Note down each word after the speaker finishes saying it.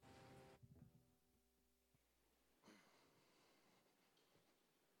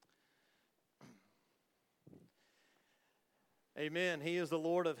Amen. He is the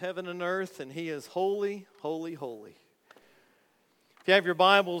Lord of heaven and earth, and He is holy, holy, holy. If you have your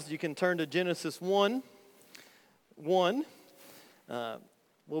Bibles, you can turn to Genesis 1. We'll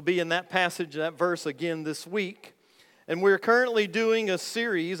be in that passage, that verse again this week. And we're currently doing a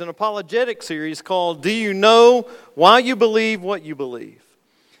series, an apologetic series called, Do You Know Why You Believe What You Believe?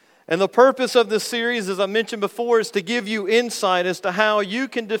 And the purpose of this series, as I mentioned before, is to give you insight as to how you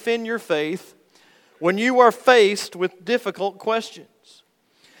can defend your faith when you are faced with difficult questions.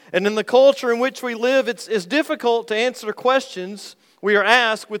 And in the culture in which we live, it's difficult to answer questions we are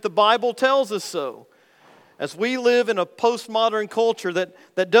asked with the Bible tells us so. As we live in a postmodern culture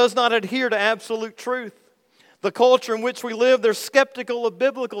that does not adhere to absolute truth. The culture in which we live, they're skeptical of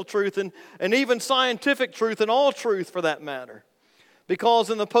biblical truth and even scientific truth and all truth for that matter.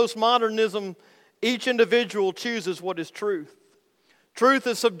 Because in the postmodernism, each individual chooses what is truth. Truth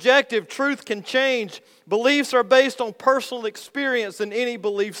is subjective. Truth can change. Beliefs are based on personal experience in any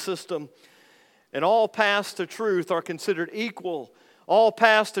belief system. And all paths to truth are considered equal. All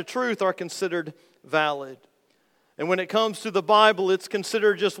paths to truth are considered valid. And when it comes to the Bible, it's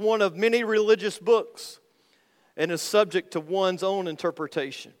considered just one of many religious books and is subject to one's own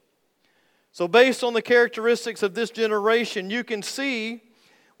interpretation. So based on the characteristics of this generation, you can see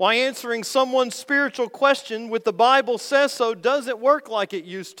why answering someone's spiritual question with the Bible says so doesn't work like it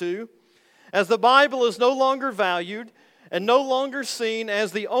used to, as the Bible is no longer valued and no longer seen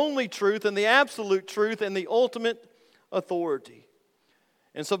as the only truth and the absolute truth and the ultimate authority.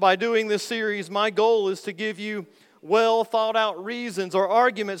 And so by doing this series, my goal is to give you well thought out reasons or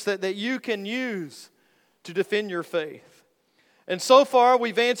arguments that you can use to defend your faith. And so far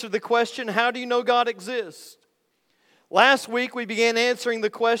we've answered the question, how do you know God exists? Last week we began answering the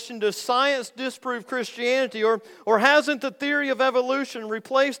question, does science disprove Christianity, or hasn't the theory of evolution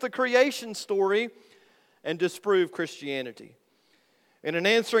replaced the creation story and disprove Christianity? And in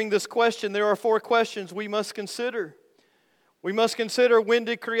answering this question, there are 4 questions we must consider. We must consider, when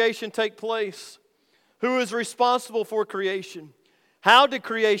did creation take place? Who is responsible for creation? How did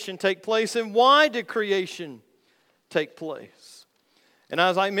creation take place? And why did creation take place? And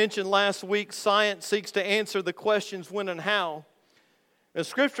as I mentioned last week, science seeks to answer the questions when and how. And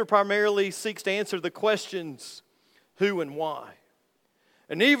Scripture primarily seeks to answer the questions who and why.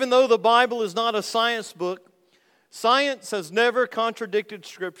 And even though the Bible is not a science book, science has never contradicted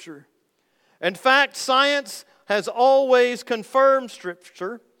Scripture. In fact, science has always confirmed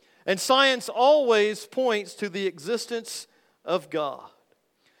Scripture, and science always points to the existence of God.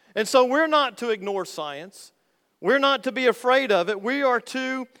 And so we're not to ignore science. We're not to be afraid of it. We are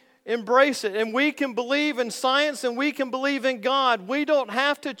to embrace it. And we can believe in science and we can believe in God. We don't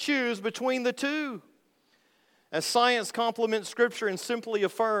have to choose between the two. As science complements Scripture and simply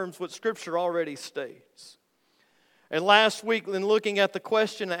affirms what Scripture already states. And last week, in looking at the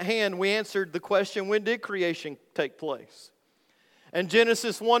question at hand, we answered the question, when did creation take place? In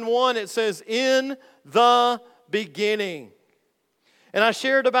Genesis 1:1, it says, in the beginning. And I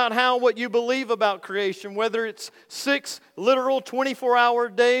shared about how what you believe about creation, whether it's 6 literal 24-hour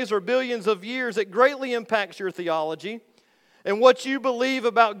days or billions of years, it greatly impacts your theology and what you believe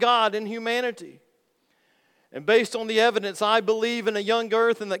about God and humanity. And based on the evidence, I believe in a young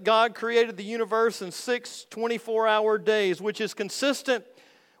earth and that God created the universe in 6 24-hour days, which is consistent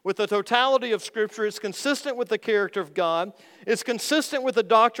with the totality of Scripture. It's consistent with the character of God. It's consistent with the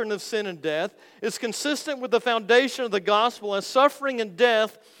doctrine of sin and death. It's consistent with the foundation of the gospel, as suffering and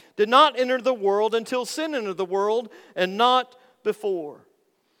death did not enter the world until sin entered the world, and not before.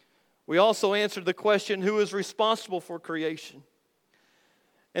 We also answered the question, who is responsible for creation?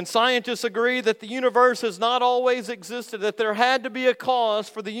 And scientists agree that the universe has not always existed, that there had to be a cause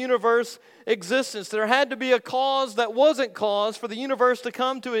for the universe existence. There had to be a cause that wasn't cause for the universe to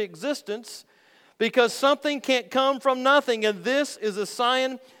come to existence, because something can't come from nothing, and this is a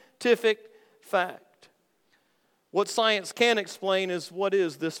scientific fact. What science can explain is what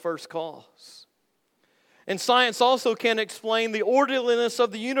is this first cause. And science also can explain the orderliness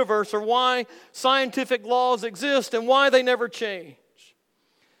of the universe, or why scientific laws exist and why they never change.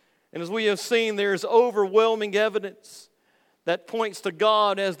 And as we have seen, there's overwhelming evidence that points to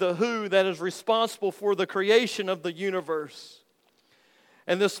God as the who that is responsible for the creation of the universe.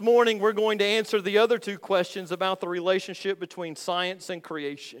 And this morning we're going to answer the other 2 questions about the relationship between science and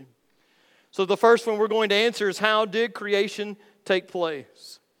creation. So the first one we're going to answer is, how did creation take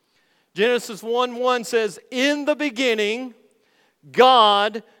place? Genesis 1:1 says, in the beginning,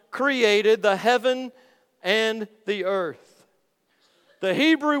 God created the heaven and the earth. The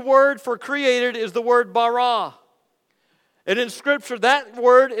Hebrew word for created is the word bara. And in Scripture, that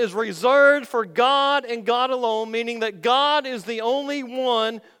word is reserved for God and God alone, meaning that God is the only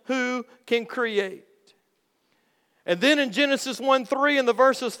one who can create. And then in Genesis 1:3 and the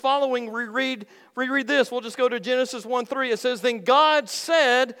verses following, we read this. We'll just go to Genesis 1:3. It says, "Then God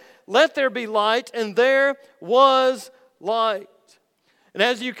said, 'Let there be light,' and there was light." And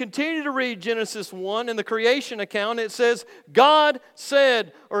as you continue to read Genesis 1 in the creation account, it says, "God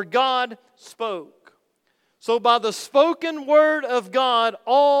said," or God spoke. So by the spoken word of God,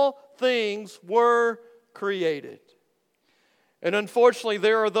 all things were created. And unfortunately,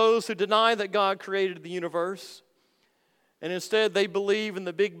 there are those who deny that God created the universe. And instead, they believe in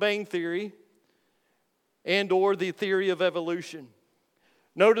the Big Bang Theory and or the theory of evolution.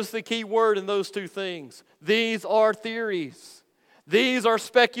 Notice the key word in those two things. These are theories. These are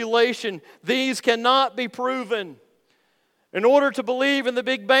speculation. These cannot be proven. In order to believe in the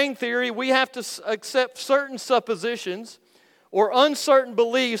Big Bang Theory, we have to accept certain suppositions or uncertain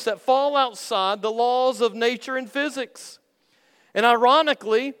beliefs that fall outside the laws of nature and physics. And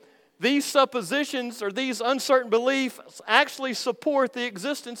ironically, these suppositions or these uncertain beliefs actually support the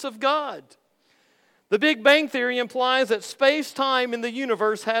existence of God. The Big Bang Theory implies that space-time in the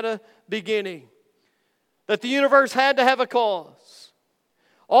universe had a beginning, that the universe had to have a cause.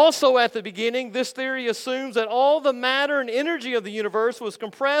 Also at the beginning, this theory assumes that all the matter and energy of the universe was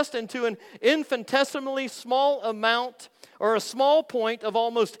compressed into an infinitesimally small amount or a small point of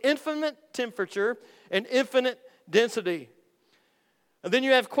almost infinite temperature and infinite density. And then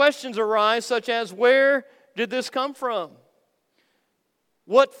you have questions arise such as, where did this come from?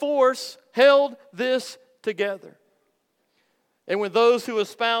 What force held this together? And when those who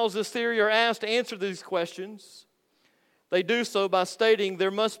espouse this theory are asked to answer these questions, they do so by stating there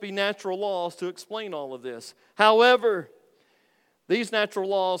must be natural laws to explain all of this. However, these natural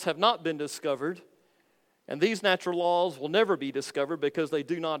laws have not been discovered, and these natural laws will never be discovered because they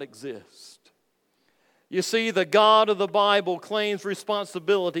do not exist. You see, the God of the Bible claims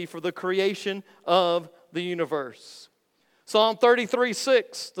responsibility for the creation of the universe. Psalm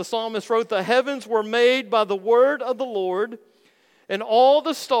 33:6, the psalmist wrote, "The heavens were made by the word of the Lord, and all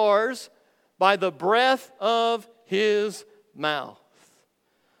the stars by the breath of His mouth."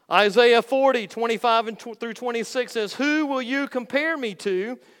 Isaiah 40:25 through 26 says, "Who will you compare me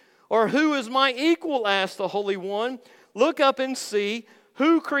to? Or who is my equal?" asked the Holy One. "Look up and see.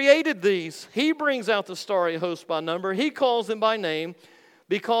 Who created these? He brings out the starry host by number. He calls them by name.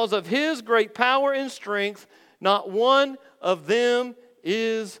 Because of His great power and strength, not one of them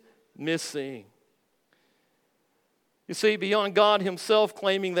is missing." You see, beyond God Himself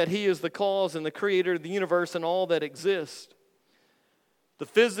claiming that He is the cause and the creator of the universe and all that exists, the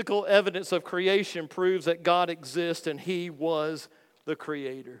physical evidence of creation proves that God exists and He was the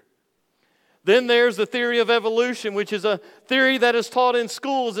creator. Then there's the theory of evolution, which is a theory that is taught in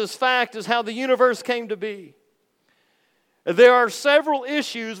schools as fact as how the universe came to be. There are several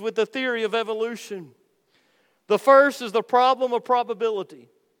issues with the theory of evolution. The first is the problem of probability.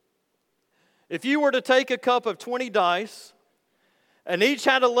 If you were to take a cup of 20 dice, and each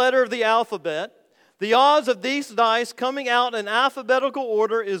had a letter of the alphabet, the odds of these dice coming out in alphabetical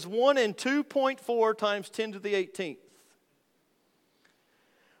order is 1 in 2.4 times 10 to the 18th.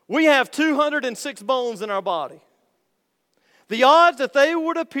 We have 206 bones in our body. The odds that they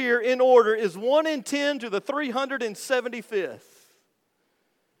would appear in order is 1 in 10 to the 375th.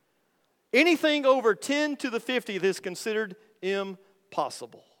 Anything over 10 to the 50th is considered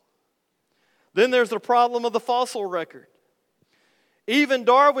impossible. Then there's the problem of the fossil record. Even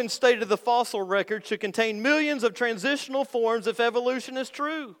Darwin stated the fossil record should contain millions of transitional forms if evolution is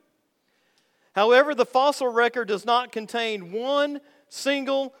true. However, the fossil record does not contain one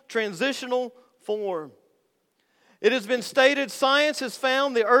single transitional form. It has been stated science has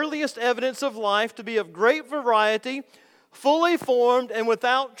found the earliest evidence of life to be of great variety, fully formed, and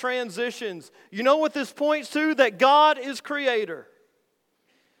without transitions. You know what this points to? That God is creator.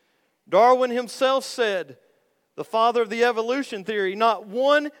 Darwin himself said, the father of the evolution theory, not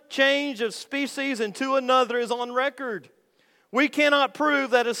one change of species into another is on record. We cannot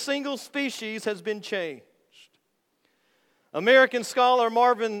prove that a single species has been changed. American scholar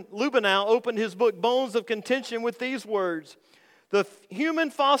Marvin Lubenow opened his book Bones of Contention with these words: "The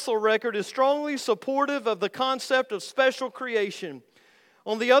human fossil record is strongly supportive of the concept of special creation.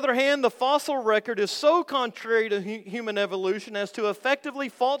 On the other hand, the fossil record is so contrary to human evolution as to effectively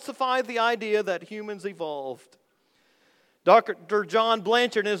falsify the idea that humans evolved." Dr. John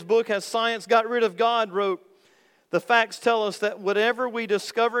Blanchard, in his book Has Science Got Rid of God, wrote, "The facts tell us that whenever we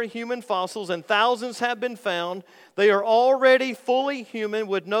discover human fossils, and thousands have been found, they are already fully human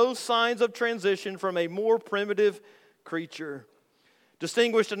with no signs of transition from a more primitive creature.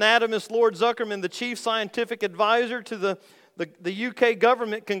 Distinguished anatomist Lord Zuckerman, the chief scientific advisor to the UK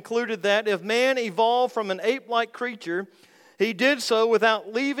government, concluded that if man evolved from an ape-like creature, he did so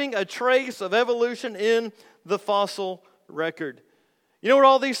without leaving a trace of evolution in the fossil record. You know what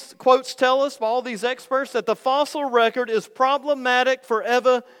all these quotes tell us by all these experts? That the fossil record is problematic for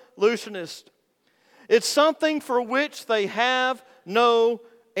evolutionists. It's something for which they have no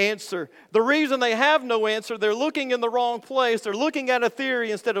answer. The reason they have no answer, they're looking in the wrong place. They're looking at a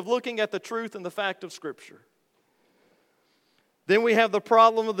theory instead of looking at the truth and the fact of Scripture. Then we have the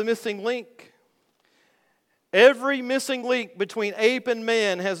problem of the missing link. Every missing link between ape and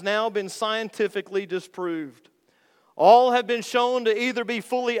man has now been scientifically disproved. All have been shown to either be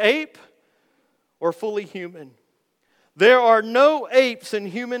fully ape or fully human. There are no apes in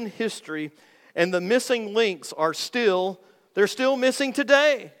human history, and the missing links they're still missing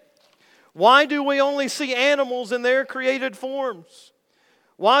today. Why do we only see animals in their created forms?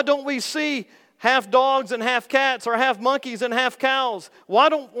 Why don't we see half dogs and half cats, or half monkeys and half cows? Why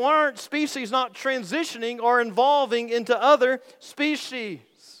aren't species not transitioning or evolving into other species?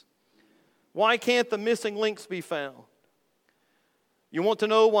 Why can't the missing links be found? You want to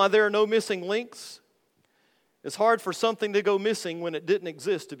know why there are no missing links? It's hard for something to go missing when it didn't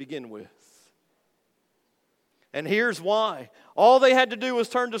exist to begin with. And here's why. All they had to do was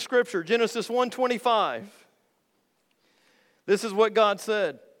turn to Scripture. Genesis 1:25. This is what God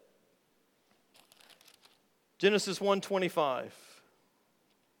said. Genesis 1:25.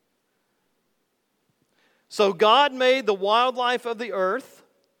 So God made the wildlife of the earth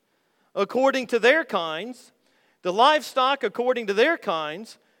according to their kinds, the livestock according to their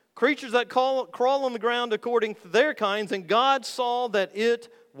kinds, creatures that crawl on the ground according to their kinds, and God saw that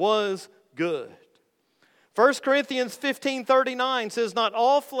it was good. 1 Corinthians 15:39 says, not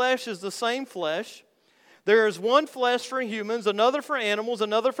all flesh is the same flesh. There is one flesh for humans, another for animals,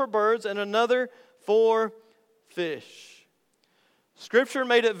 another for birds, and another for fish. Scripture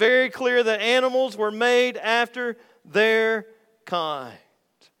made it very clear that animals were made after their kind,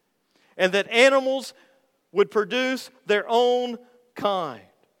 and that animals would produce their own kind.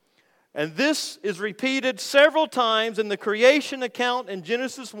 And this is repeated several times in the creation account in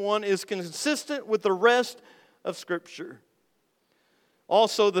Genesis 1, is consistent with the rest of Scripture.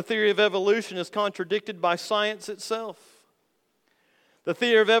 Also, the theory of evolution is contradicted by science itself. The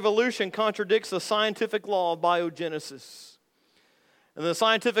theory of evolution contradicts the scientific law of biogenesis. And the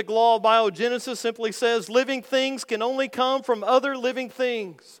scientific law of biogenesis simply says living things can only come from other living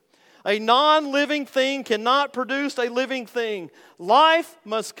things. A non-living thing cannot produce a living thing. Life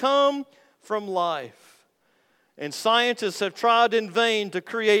must come from life. And scientists have tried in vain to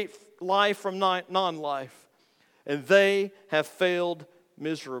create life from non-life. And they have failed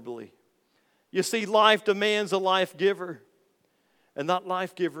miserably. You see, life demands a life giver. And that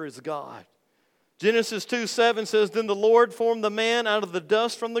life giver is God. Genesis 2:7 says, then the Lord formed the man out of the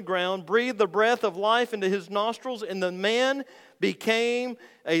dust from the ground, breathed the breath of life into his nostrils, and the man became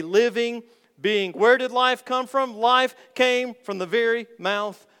a living being. Where did life come from? Life came from the very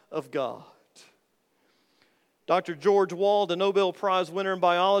mouth of God. Dr. George Wald, a Nobel Prize winner in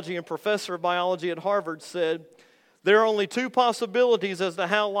biology and professor of biology at Harvard, said, there are only two possibilities as to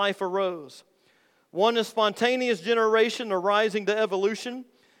how life arose. One is spontaneous generation arising to evolution.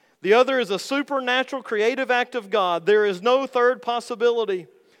 The other is a supernatural creative act of God. There is no third possibility.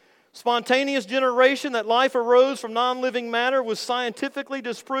 Spontaneous generation, that life arose from non-living matter, was scientifically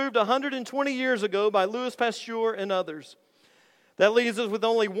disproved 120 years ago by Louis Pasteur and others. That leaves us with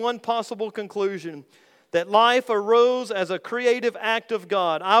only one possible conclusion, that life arose as a creative act of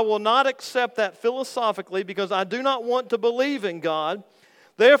God. I will not accept that philosophically because I do not want to believe in God.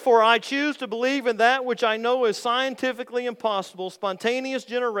 Therefore, I choose to believe in that which I know is scientifically impossible, spontaneous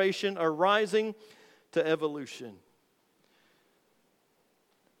generation arising to evolution.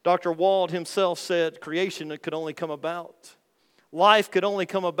 Dr. Wald himself said creation could only come about. Life could only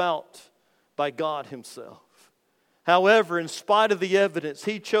come about by God himself. However, in spite of the evidence,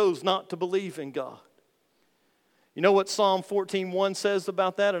 he chose not to believe in God. You know what Psalm 14:1 says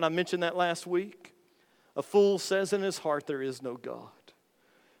about that? And I mentioned that last week. A fool says in his heart, there is no God.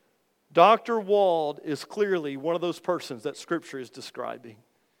 Dr. Wald is clearly one of those persons that Scripture is describing.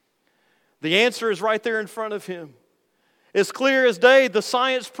 The answer is right there in front of him. It's clear as day. The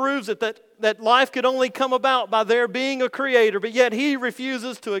science proves it, that life could only come about by there being a creator, but yet he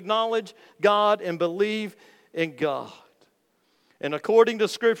refuses to acknowledge God and believe in God. And according to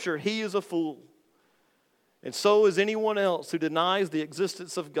Scripture, he is a fool. And so is anyone else who denies the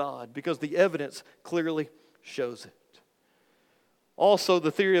existence of God, because the evidence clearly shows it. Also, the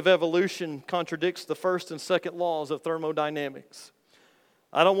theory of evolution contradicts the first and second laws of thermodynamics.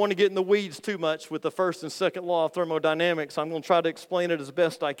 I don't want to get in the weeds too much with the first and second law of thermodynamics. I'm going to try to explain it as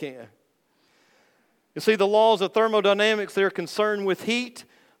best I can. You see, the laws of thermodynamics, they're concerned with heat,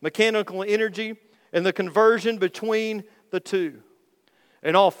 mechanical energy, and the conversion between the two.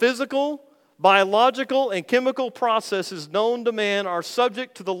 And all physical, biological, and chemical processes known to man are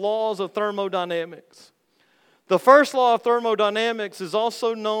subject to the laws of thermodynamics. The first law of thermodynamics is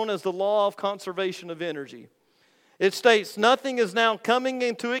also known as the law of conservation of energy. It states nothing is now coming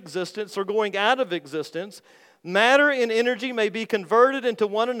into existence or going out of existence. Matter and energy may be converted into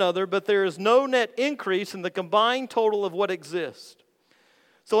one another, but there is no net increase in the combined total of what exists.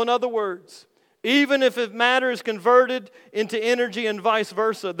 So in other words, even if matter is converted into energy and vice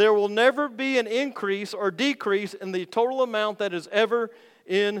versa, there will never be an increase or decrease in the total amount that is ever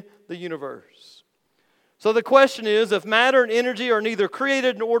in the universe. So the question is, if matter and energy are neither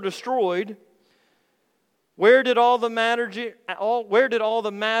created nor destroyed, where did all the matter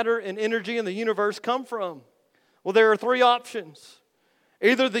and energy in the universe come from? Well, there are three options.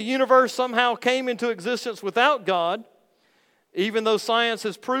 Either the universe somehow came into existence without God, even though science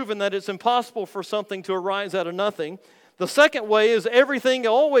has proven that it's impossible for something to arise out of nothing. The second way is everything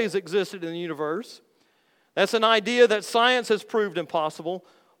always existed in the universe. That's an idea that science has proved impossible.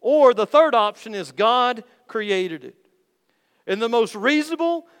 Or the third option is God created it. And the most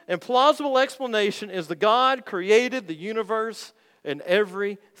reasonable and plausible explanation is that God created the universe and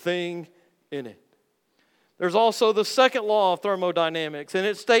everything in it. There's also the second law of thermodynamics, and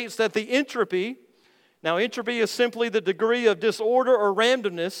it states that the entropy, now entropy is simply the degree of disorder or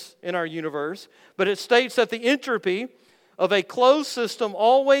randomness in our universe, but it states that the entropy of a closed system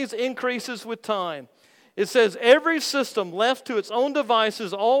always increases with time. It says every system left to its own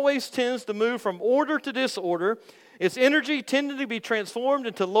devices always tends to move from order to disorder, its energy tending to be transformed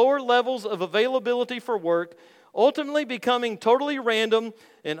into lower levels of availability for work, ultimately becoming totally random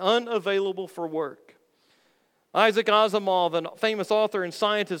and unavailable for work. Isaac Asimov, a famous author and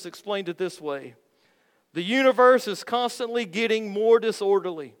scientist, explained it this way. The universe is constantly getting more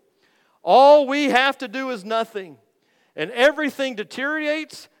disorderly. All we have to do is nothing, and everything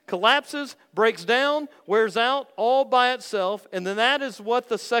deteriorates, collapses, breaks down, wears out all by itself, and then that is what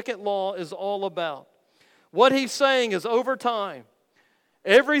the second law is all about. What he's saying is over time,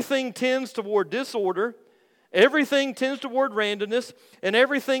 everything tends toward disorder, everything tends toward randomness, and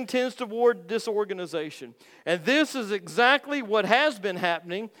everything tends toward disorganization. And this is exactly what has been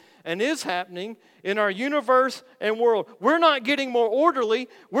happening and is happening in our universe and world. We're not getting more orderly,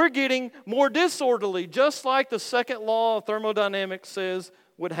 we're getting more disorderly, just like the second law of thermodynamics says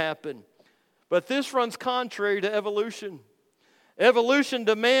would happen. But this runs contrary to evolution. Evolution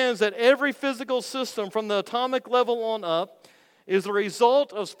demands that every physical system from the atomic level on up is the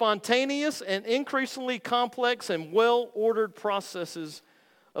result of spontaneous and increasingly complex and well-ordered processes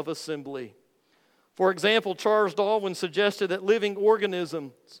of assembly. For example, Charles Darwin suggested that living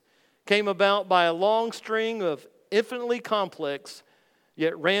organisms came about by a long string of infinitely complex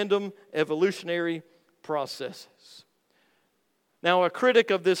yet random evolutionary processes. Now, a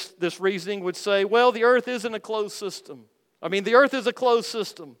critic of this reasoning would say, well, the earth isn't a closed system. The earth is a closed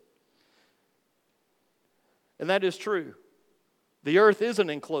system. And that is true. The earth is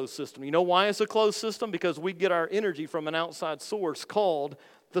an enclosed system. You know why it's a closed system? Because we get our energy from an outside source called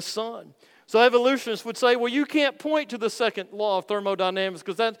the sun. So evolutionists would say, well, you can't point to the second law of thermodynamics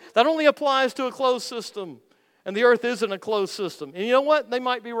because that only applies to a closed system. And the earth isn't a closed system. And you know what? They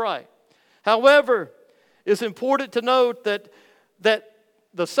might be right. However, it's important to note that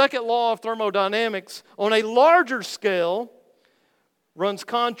the second law of thermodynamics on a larger scale runs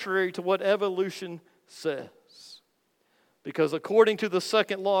contrary to what evolution says. Because according to the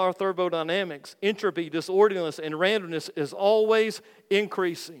second law of thermodynamics, entropy, disorderliness, and randomness is always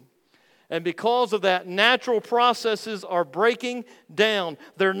increasing. And because of that, natural processes are breaking down.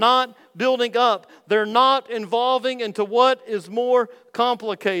 They're not building up. They're not evolving into what is more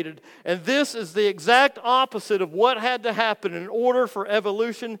complicated. And this is the exact opposite of what had to happen in order for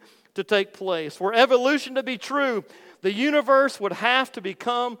evolution to take place. For evolution to be true, the universe would have to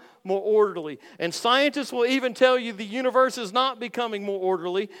become more orderly. And scientists will even tell you the universe is not becoming more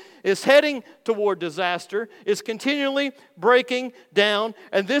orderly. It's heading toward disaster. It's continually breaking down.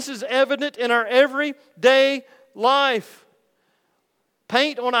 And this is evident in our everyday life.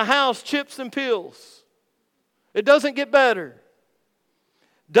 Paint on a house chips and peels. It doesn't get better.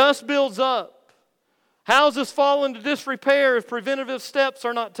 Dust builds up. Houses fall into disrepair if preventative steps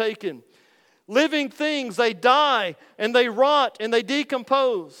are not taken. Living things, they die and they rot and they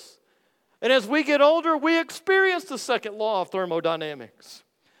decompose. And as we get older, we experience the second law of thermodynamics.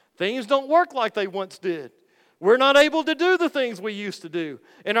 Things don't work like they once did. We're not able to do the things we used to do.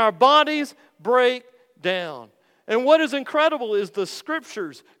 And our bodies break down. And what is incredible is the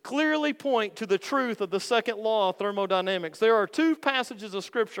scriptures clearly point to the truth of the second law of thermodynamics. There are two passages of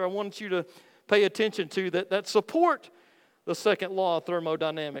scripture I want you to pay attention to that support the second law of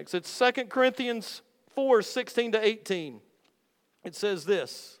thermodynamics. It's 2 Corinthians 4, 16 to 18. It says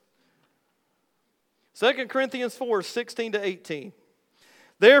this. 2 Corinthians 4, 16 to 18.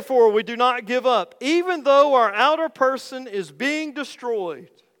 Therefore, we do not give up, even though our outer person is being destroyed.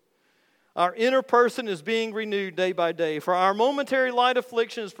 Our inner person is being renewed day by day. For our momentary light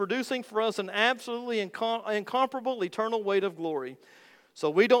affliction is producing for us an absolutely incomparable eternal weight of glory. So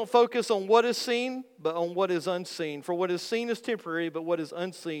we don't focus on what is seen, but on what is unseen. For what is seen is temporary, but what is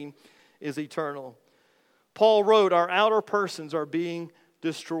unseen is eternal. Paul wrote, our outer persons are being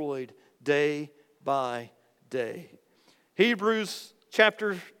destroyed day by day. Hebrews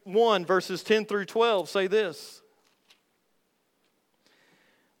chapter 1, verses 10 through 12 say this.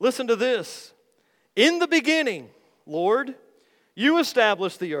 Listen to this. In the beginning, Lord, you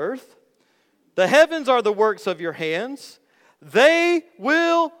established the earth. The heavens are the works of your hands. They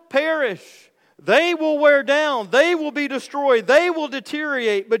will perish. They will wear down. They will be destroyed. They will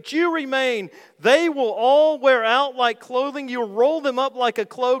deteriorate, but you remain. They will all wear out like clothing. You'll roll them up like a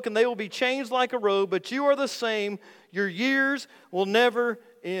cloak, and they will be changed like a robe, but you are the same. Your years will never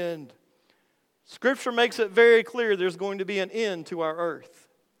end. Scripture makes it very clear there's going to be an end to our earth.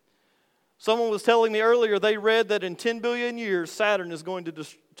 Someone was telling me earlier they read that in 10 billion years, Saturn is going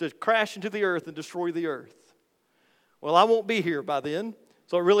to crash into the earth and destroy the earth. Well, I won't be here by then,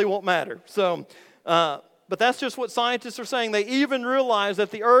 so it really won't matter. But that's just what scientists are saying. They even realize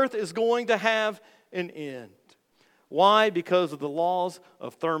that the earth is going to have an end. Why? Because of the laws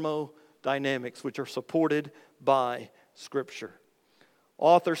of thermodynamics, which are supported by Scripture.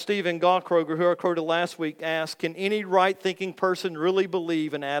 Author Stephen Gawkroger, who I quoted last week, asked, can any right-thinking person really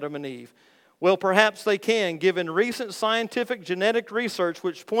believe in Adam and Eve? Well, perhaps they can, given recent scientific genetic research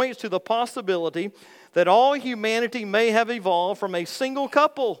which points to the possibility that all humanity may have evolved from a single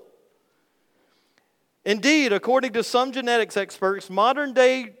couple. Indeed, according to some genetics experts,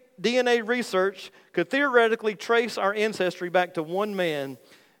 modern-day DNA research could theoretically trace our ancestry back to one man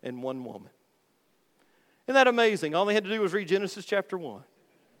and one woman. Isn't that amazing? All they had to do was read Genesis chapter 1.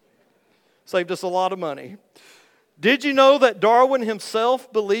 Saved us a lot of money. Did you know that Darwin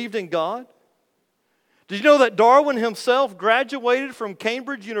himself believed in God? Did you know that Darwin himself graduated from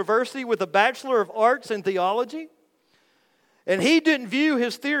Cambridge University with a Bachelor of Arts in Theology? And he didn't view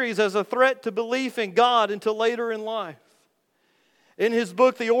his theories as a threat to belief in God until later in life. In his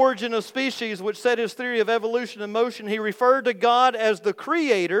book, The Origin of Species, which set his theory of evolution in motion, he referred to God as the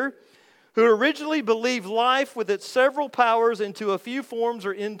Creator who originally believed life with its several powers into a few forms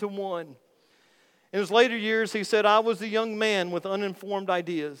or into one. In his later years, he said, I was a young man with uninformed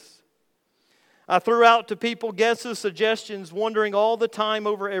ideas. I threw out to people guesses, suggestions, wondering all the time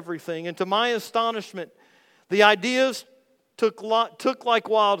over everything. And to my astonishment, the ideas took like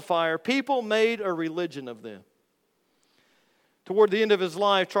wildfire. People made a religion of them. Toward the end of his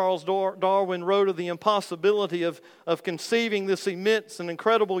life, Charles Darwin wrote of the impossibility of conceiving this immense and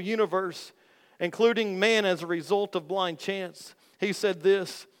incredible universe, including man as a result of blind chance. He said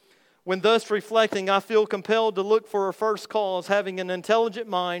this, when thus reflecting, I feel compelled to look for a first cause, having an intelligent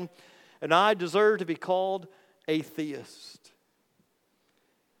mind, and I deserve to be called a theist.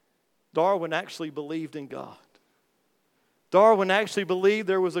 Darwin actually believed in God. Darwin actually believed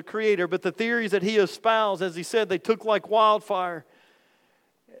there was a creator, but the theories that he espoused, as he said, they took like wildfire.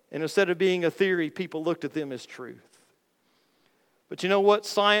 And instead of being a theory, people looked at them as truth. But you know what?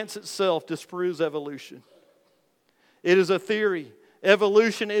 Science itself disproves evolution. It is a theory.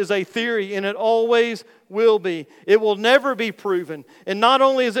 Evolution is a theory, and it always will be. It will never be proven. And not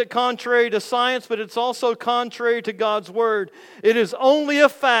only is it contrary to science, but it's also contrary to God's Word. It is only a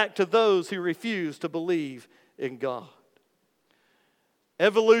fact to those who refuse to believe in God.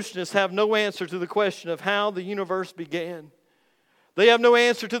 Evolutionists have no answer to the question of how the universe began. They have no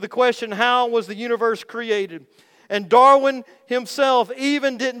answer to the question, how was the universe created? And Darwin himself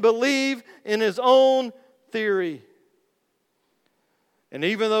even didn't believe in his own theory. And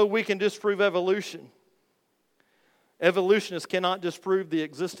even though we can disprove evolution, evolutionists cannot disprove the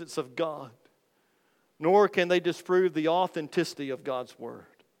existence of God, nor can they disprove the authenticity of God's Word.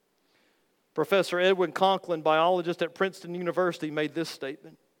 Professor Edwin Conklin, biologist at Princeton University, made this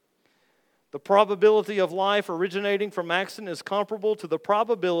statement. The probability of life originating from accident is comparable to the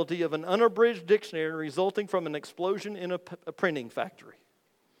probability of an unabridged dictionary resulting from an explosion in a printing factory.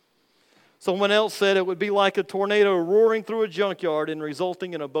 Someone else said it would be like a tornado roaring through a junkyard and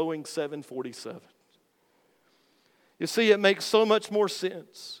resulting in a Boeing 747. You see, it makes so much more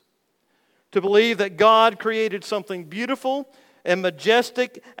sense to believe that God created something beautiful and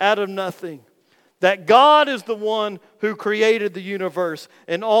majestic out of nothing. That God is the one who created the universe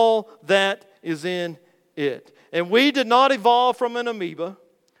and all that is in it. And we did not evolve from an amoeba.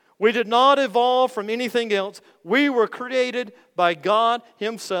 We did not evolve from anything else. We were created by God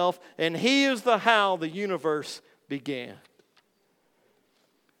Himself, and He is the how the universe began.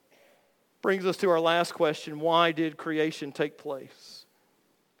 Brings us to our last question: why did creation take place?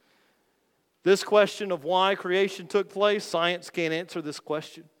 This question of why creation took place, science can't answer this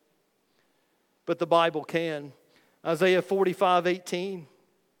question, but the Bible can. Isaiah 45:18.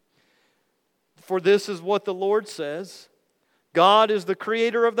 For this is what the Lord says: God is the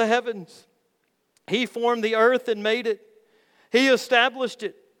creator of the heavens. He formed the earth and made it. He established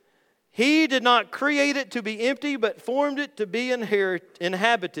it. He did not create it to be empty, but formed it to be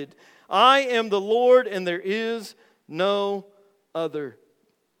inhabited. I am the Lord, and there is no other.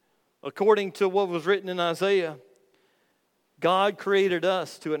 According to what was written in Isaiah, God created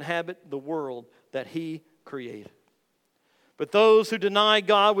us to inhabit the world that He created. But those who deny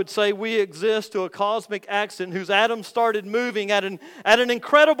God would say we exist to a cosmic accident whose atoms started moving at an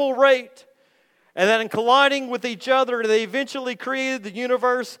incredible rate, and then colliding with each other, they eventually created the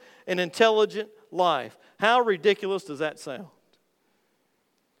universe and intelligent life. How ridiculous does that sound?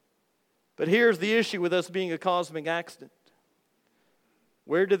 But here's the issue with us being a cosmic accident.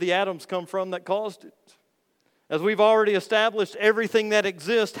 Where did the atoms come from that caused it? As we've already established, everything that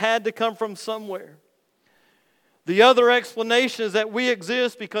exists had to come from somewhere. The other explanation is that we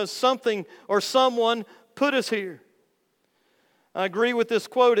exist because something or someone put us here. I agree with this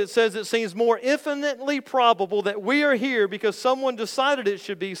quote. It says, it seems more infinitely probable that we are here because someone decided it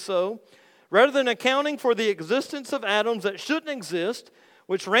should be so, rather than accounting for the existence of atoms that shouldn't exist,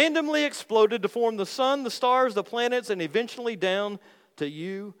 which randomly exploded to form the sun, the stars, the planets, and eventually down to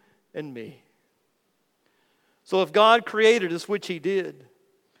you and me. So if God created us, which He did,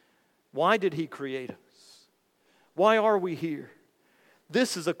 why did He create us? Why are we here?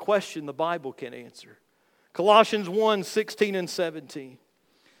 This is a question the Bible can answer. Colossians 1:16 and 17.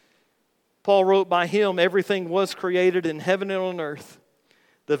 Paul wrote, by Him everything was created in heaven and on earth,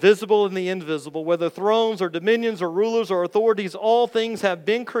 the visible and the invisible, whether thrones or dominions or rulers or authorities, all things have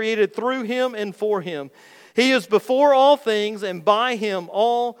been created through Him and for Him. He is before all things, and by Him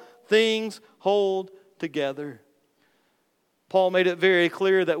all things hold together. Paul made it very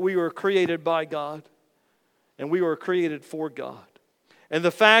clear that we were created by God, and we were created for God. And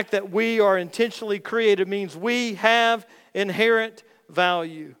the fact that we are intentionally created means we have inherent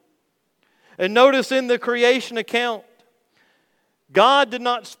value. And notice in the creation account, God did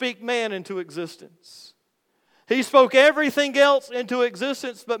not speak man into existence. He spoke everything else into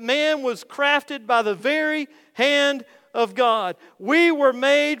existence, but man was crafted by the very hand of God. We were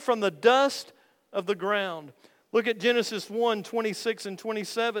made from the dust of the ground. Look at Genesis 1:26 and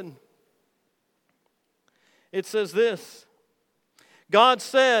 27. It says this: God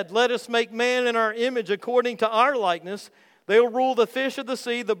said, let us make man in our image according to our likeness. They will rule the fish of the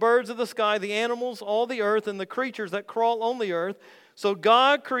sea, the birds of the sky, the animals, all the earth, and the creatures that crawl on the earth. So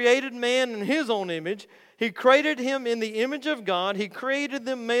God created man in His own image. He created him in the image of God. He created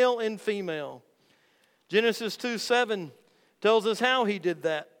them male and female. Genesis 2:7 tells us how He did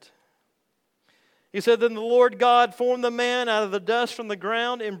that. He said, then the Lord God formed the man out of the dust from the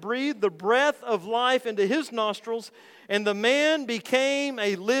ground and breathed the breath of life into his nostrils, and the man became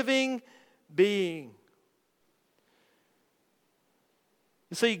a living being.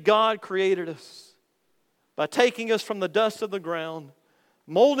 You see, God created us by taking us from the dust of the ground,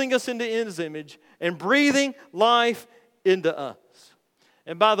 molding us into His image, and breathing life into us.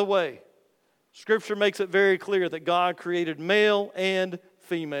 And by the way, Scripture makes it very clear that God created male and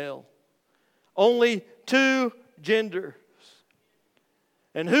female. Only two genders.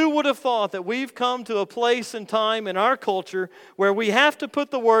 And who would have thought that we've come to a place and time in our culture where we have to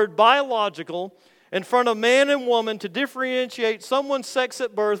put the word biological in front of man and woman to differentiate someone's sex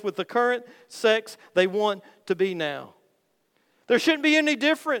at birth with the current sex they want to be now? There shouldn't be any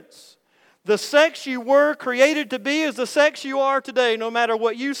difference. The sex you were created to be is the sex you are today, no matter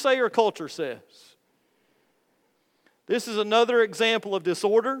what you say or culture says. This is another example of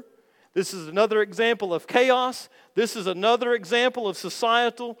disorder. This is another example of chaos. This is another example of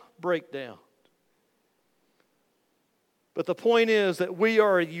societal breakdown. But the point is that we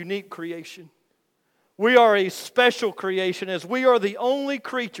are a unique creation. We are a special creation, as we are the only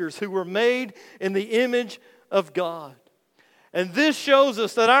creatures who were made in the image of God. And this shows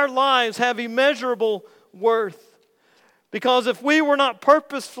us that our lives have immeasurable worth. Because if we were not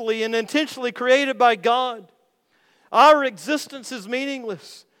purposefully and intentionally created by God, our existence is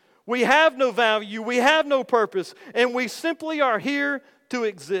meaningless. We have no value, we have no purpose, and we simply are here to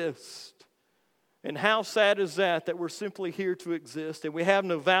exist. And how sad is that we're simply here to exist and we have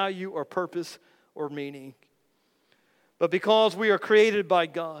no value or purpose or meaning. But because we are created by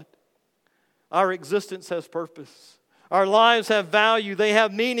God, our existence has purpose. Our lives have value, they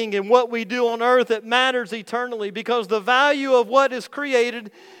have meaning, and what we do on earth, it matters eternally because the value of what is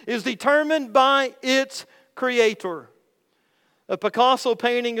created is determined by its creator. A Picasso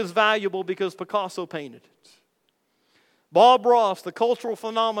painting is valuable because Picasso painted it. Bob Ross, the cultural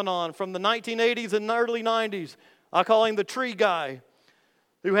phenomenon from the 1980s and early 90s, I call him the tree guy,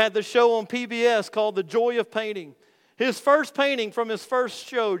 who had the show on PBS called The Joy of Painting. His first painting from his first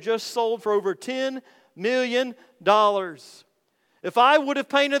show just sold for over $10 million. If I would have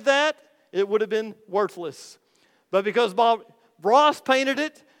painted that, it would have been worthless. But because Bob Ross painted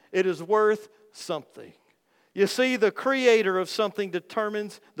it, it is worth something. You see, the creator of something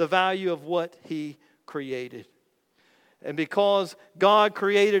determines the value of what he created. And because God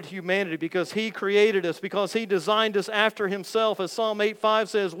created humanity, because He created us, because He designed us after Himself, as Psalm 8:5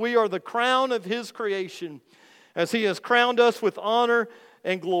 says, we are the crown of His creation, as He has crowned us with honor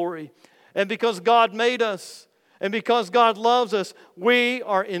and glory. And because God made us, and because God loves us, we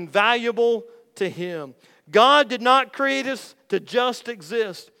are invaluable to Him. God did not create us to just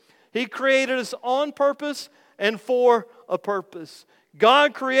exist. He created us on purpose and for a purpose.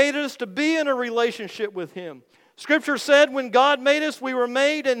 God created us to be in a relationship with Him. Scripture said when God made us, we were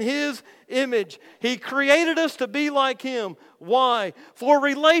made in His image. He created us to be like Him. Why? For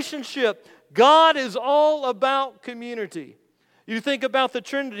relationship. God is all about community. You think about the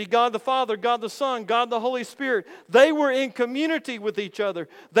Trinity, God the Father, God the Son, God the Holy Spirit. They were in community with each other.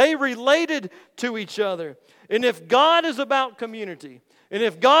 They related to each other. And if God is about community, and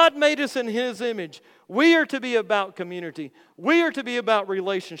if God made us in His image, we are to be about community. We are to be about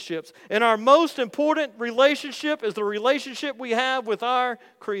relationships. And our most important relationship is the relationship we have with our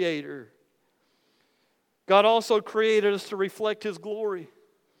Creator. God also created us to reflect His glory.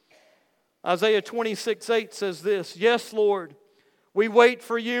 Isaiah 26:8 says this, yes, Lord, we wait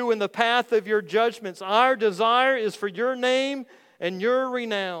for You in the path of Your judgments. Our desire is for Your name and Your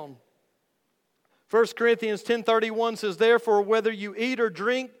renown. 1 Corinthians 10:31 says, therefore, whether you eat or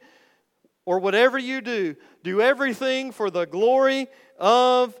drink or whatever you do, do everything for the glory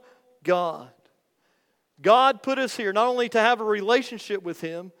of God. God put us here not only to have a relationship with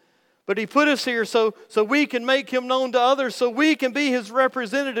Him, but He put us here so we can make Him known to others, so we can be His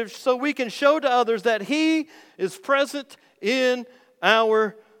representatives, so we can show to others that He is present in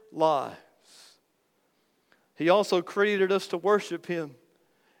our lives. He also created us to worship Him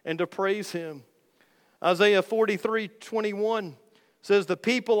and to praise Him. Isaiah 43:21 says, the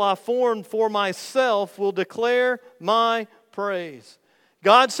people I formed for myself will declare my praise.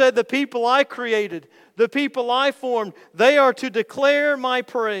 God said, the people I created, the people I formed, they are to declare my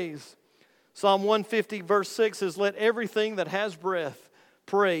praise. Psalm 150 verse 6 says, let everything that has breath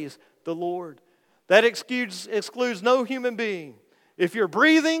praise the Lord. That excludes no human being. If you're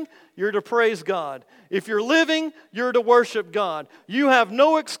breathing, you're to praise God. If you're living, you're to worship God. You have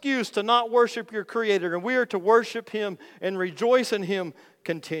no excuse to not worship your Creator, and we are to worship Him and rejoice in Him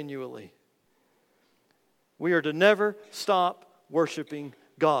continually. We are to never stop worshiping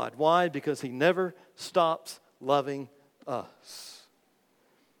God. Why? Because He never stops loving us.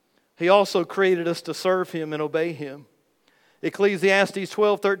 He also created us to serve Him and obey Him. Ecclesiastes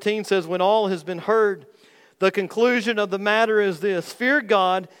 12:13 says, when all has been heard, the conclusion of the matter is this, fear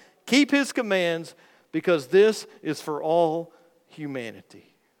God, keep His commands, because this is for all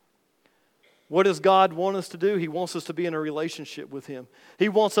humanity. What does God want us to do? He wants us to be in a relationship with Him. He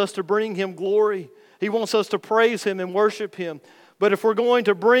wants us to bring Him glory. He wants us to praise Him and worship Him. But if we're going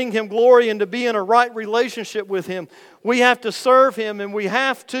to bring Him glory and to be in a right relationship with Him, we have to serve Him and we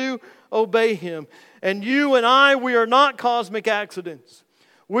have to obey Him. And you and I, we are not cosmic accidents.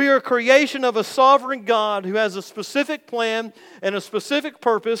 We are a creation of a sovereign God who has a specific plan and a specific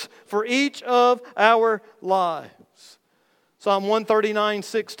purpose for each of our lives. Psalm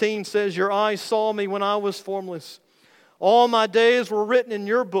 139:16 says, your eyes saw me when I was formless. All my days were written in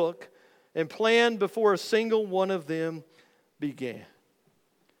Your book and planned before a single one of them began.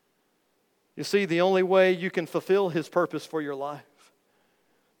 You see, the only way you can fulfill His purpose for your life,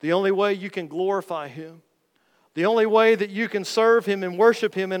 the only way you can glorify Him, The only way that you can serve Him and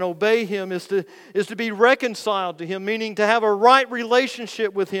worship Him and obey Him is to be reconciled to Him, meaning to have a right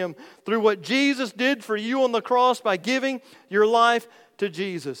relationship with Him through what Jesus did for you on the cross by giving your life to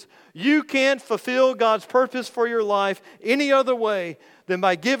Jesus. You can't fulfill God's purpose for your life any other way than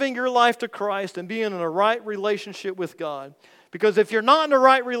by giving your life to Christ and being in a right relationship with God. Because if you're not in a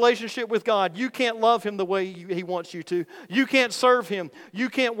right relationship with God, you can't love Him the way He wants you to. You can't serve Him. You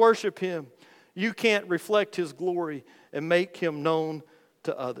can't worship Him. You can't reflect His glory and make Him known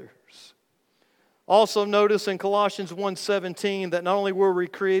to others. Also notice in Colossians 1:17 that not only were we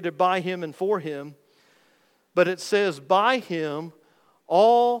created by Him and for Him, but it says by Him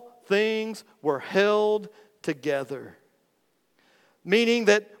all things were held together. Meaning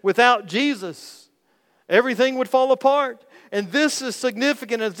that without Jesus, everything would fall apart. And this is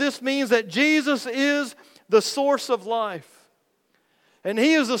significant as this means that Jesus is the source of life. And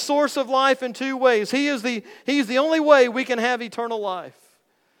He is the source of life in two ways. He's the only way we can have eternal life.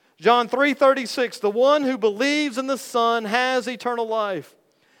 John 3:36, the one who believes in the Son has eternal life.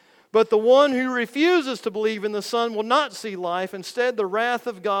 But the one who refuses to believe in the Son will not see life. Instead, the wrath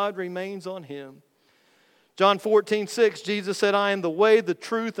of God remains on him. John 14:6, Jesus said, I am the way, the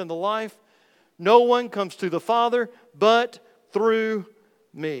truth, and the life. No one comes to the Father but through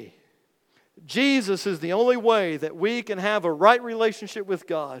me. Jesus is the only way that we can have a right relationship with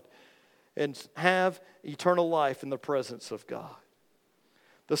God and have eternal life in the presence of God.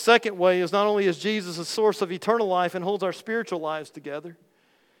 The second way is not only is Jesus a source of eternal life and holds our spiritual lives together,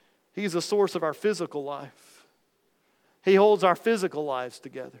 He's a source of our physical life. He holds our physical lives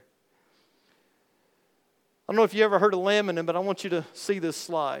together. I don't know if you ever heard of laminin, but I want you to see this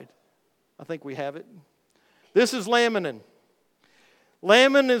slide. I think we have it. This is laminin.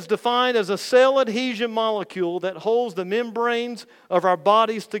 Laminin is defined as a cell adhesion molecule that holds the membranes of our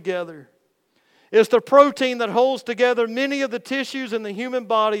bodies together. It's the protein that holds together many of the tissues in the human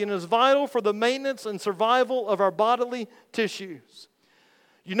body and is vital for the maintenance and survival of our bodily tissues.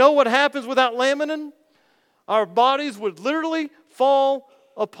 You know what happens without laminin? Our bodies would literally fall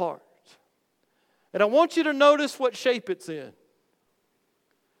apart. And I want you to notice what shape it's in.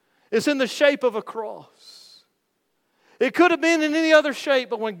 It's in the shape of a cross. It could have been in any other shape,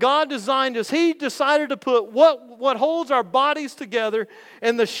 but when God designed us, He decided to put what holds our bodies together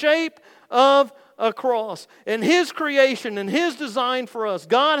in the shape of a cross. In His creation and His design for us,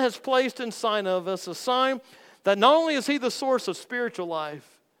 God has placed inside of us a sign that not only is He the source of spiritual life,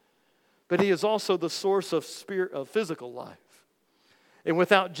 but He is also the source of physical life. And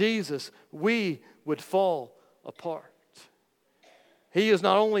without Jesus, we would fall apart. He is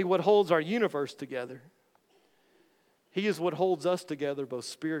not only what holds our universe together, He is what holds us together both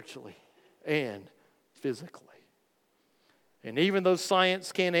spiritually and physically. And even though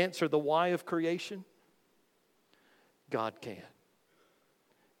science can't answer the why of creation, God can.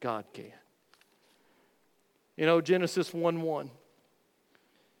 God can. You know, Genesis 1:1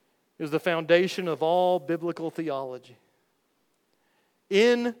 is the foundation of all biblical theology.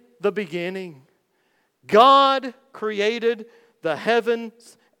 In the beginning, God created the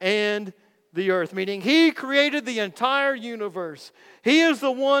heavens and the earth, meaning He created the entire universe. He is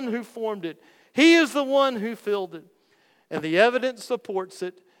the one who formed it. He is the one who filled it. And the evidence supports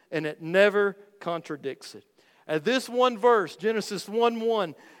it, and it never contradicts it. At this one verse, Genesis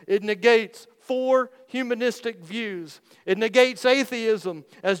 1:1, it negates four humanistic views. It negates atheism.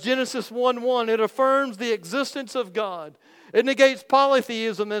 As Genesis 1:1, it affirms the existence of God. It negates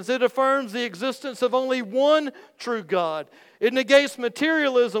polytheism as it affirms the existence of only one true God. It negates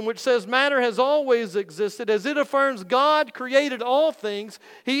materialism, which says matter has always existed, as it affirms God created all things.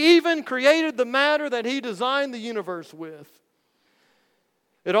 He even created the matter that He designed the universe with.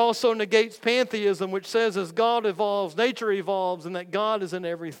 It also negates pantheism, which says as God evolves, nature evolves, and that God is in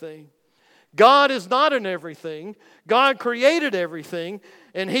everything. God is not in everything. God created everything,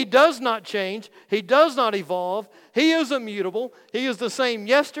 and He does not change. He does not evolve. He is immutable. He is the same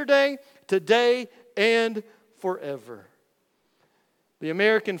yesterday, today, and forever. The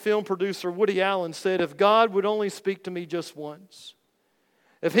American film producer Woody Allen said, if God would only speak to me just once,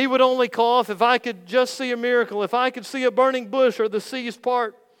 if He would only cough, if I could just see a miracle, if I could see a burning bush or the seas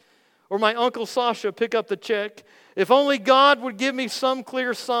part, or my Uncle Sasha pick up the check, if only God would give me some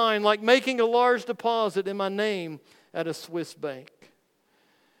clear sign, like making a large deposit in my name at a Swiss bank.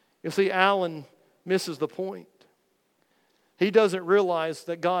 You see, Allen misses the point. He doesn't realize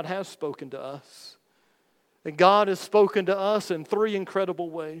that God has spoken to us. And God has spoken to us in three incredible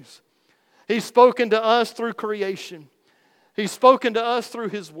ways. He's spoken to us through creation. He's spoken to us through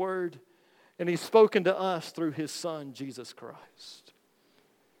His Word. And He's spoken to us through His Son, Jesus Christ.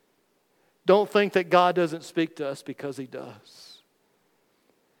 don't think that God doesn't speak to us, because He does.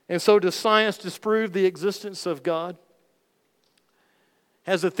 And so does science disprove the existence of God?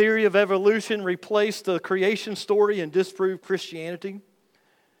 Has the theory of evolution replaced the creation story and disproved Christianity?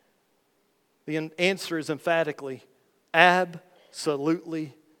 The answer is emphatically,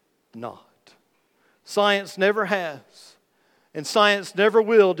 absolutely not. Science never has, and science never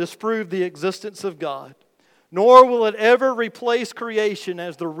will disprove the existence of God, nor will it ever replace creation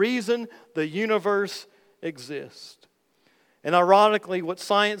as the reason the universe exists. And ironically, what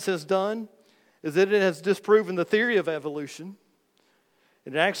science has done is that it has disproven the theory of evolution.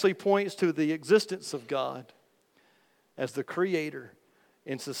 It actually points to the existence of God as the creator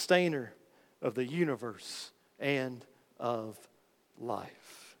and sustainer of the universe and of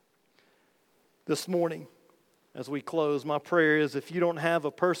life. This morning, as we close, my prayer is, if you don't have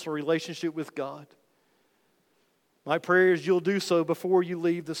a personal relationship with God, my prayer is you'll do so before you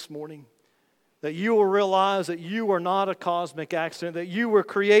leave this morning. That you will realize that you are not a cosmic accident, that you were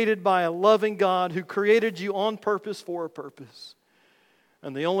created by a loving God who created you on purpose for a purpose.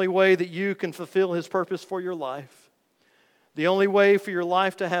 And the only way that you can fulfill His purpose for your life, the only way for your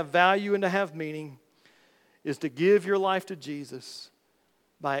life to have value and to have meaning, is to give your life to Jesus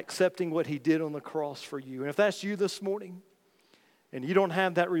by accepting what He did on the cross for you. And if that's you this morning, and you don't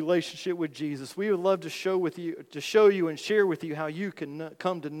have that relationship with Jesus, we would love to show you and share with you how you can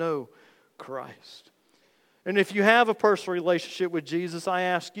come to know Christ. And if you have a personal relationship with Jesus, I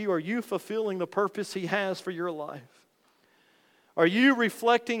ask you, are you fulfilling the purpose He has for your life? Are you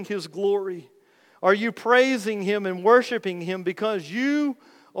reflecting His glory? Are you praising Him and worshiping Him because you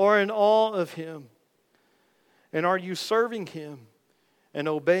are in awe of Him? And are you serving Him and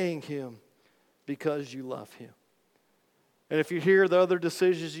obeying Him because you love Him? And if you hear the other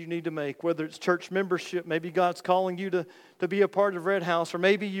decisions you need to make, whether it's church membership, maybe God's calling you to be a part of Red House, or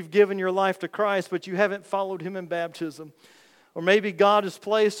maybe you've given your life to Christ but you haven't followed Him in baptism, or maybe God has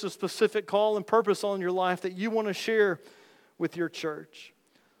placed a specific call and purpose on your life that you want to share with your church,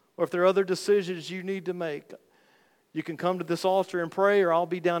 or if there are other decisions you need to make, you can come to this altar and pray, or I'll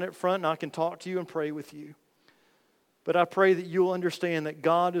be down at front and I can talk to you and pray with you. But I pray that you'll understand that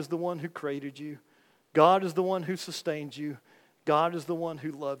God is the one who created you. God is the one who sustains you. God is the one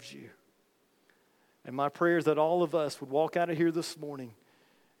who loves you. And my prayer is that all of us would walk out of here this morning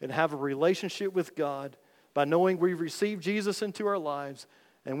and have a relationship with God by knowing we've received Jesus into our lives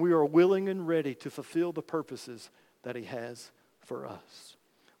and we are willing and ready to fulfill the purposes that He has for us.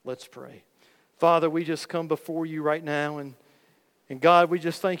 Let's pray. Father, we just come before you right now, and God, we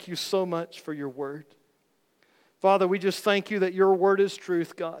just thank you so much for your word. Father, we just thank you that your word is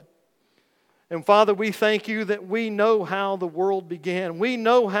truth, God. And Father, we thank you that we know how the world began. We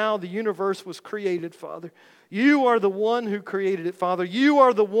know how the universe was created, Father. You are the one who created it, Father. You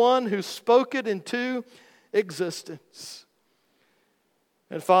are the one who spoke it into existence.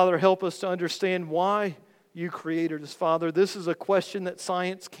 And Father, help us to understand why you created us, Father. This is a question that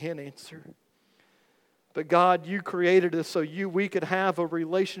science can't answer. But God, you created us so we could have a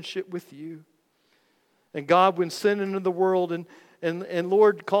relationship with you. And God, when sin entered the world and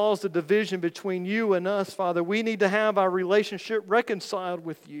Lord caused a division between you and us, Father, we need to have our relationship reconciled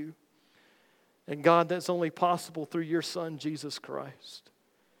with you. And God, that's only possible through your Son, Jesus Christ.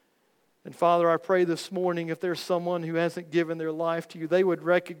 And Father, I pray this morning, if there's someone who hasn't given their life to you, they would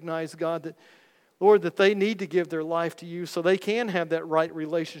recognize, God, that Lord, that they need to give their life to you so they can have that right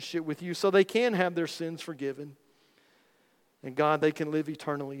relationship with you, so they can have their sins forgiven. And God, they can live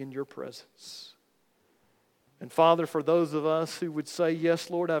eternally in your presence. And Father, for those of us who would say, yes,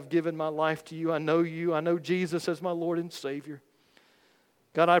 Lord, I've given my life to you. I know Jesus as my Lord and Savior.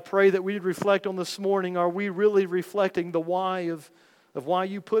 God, I pray that we'd reflect on this morning. Are we really reflecting the why of why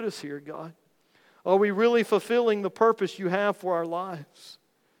you put us here, God? Are we really fulfilling the purpose you have for our lives?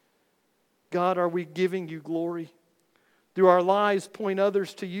 God, are we giving you glory? Do our lives point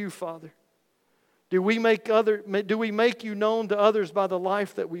others to you, Father? Do we make you known to others by the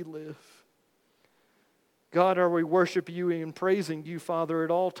life that we live? God, are we worshiping you and praising you, Father, at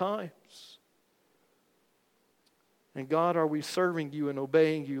all times? And God, are we serving you and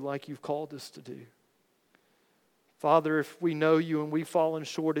obeying you like you've called us to do? Father, if we know you and we've fallen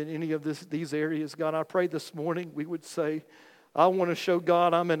short in any of these areas, God, I pray this morning we would say, I want to show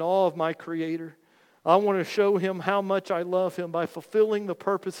God I'm in awe of my Creator. I want to show Him how much I love Him by fulfilling the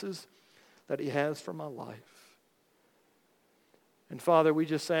purposes that He has for my life. And Father, we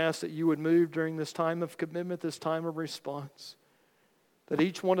just ask that you would move during this time of commitment, this time of response, that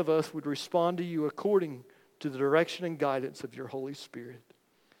each one of us would respond to you according to the direction and guidance of your Holy Spirit.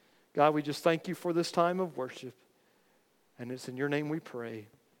 God, we just thank you for this time of worship. And it's in your name we pray.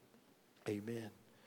 Amen.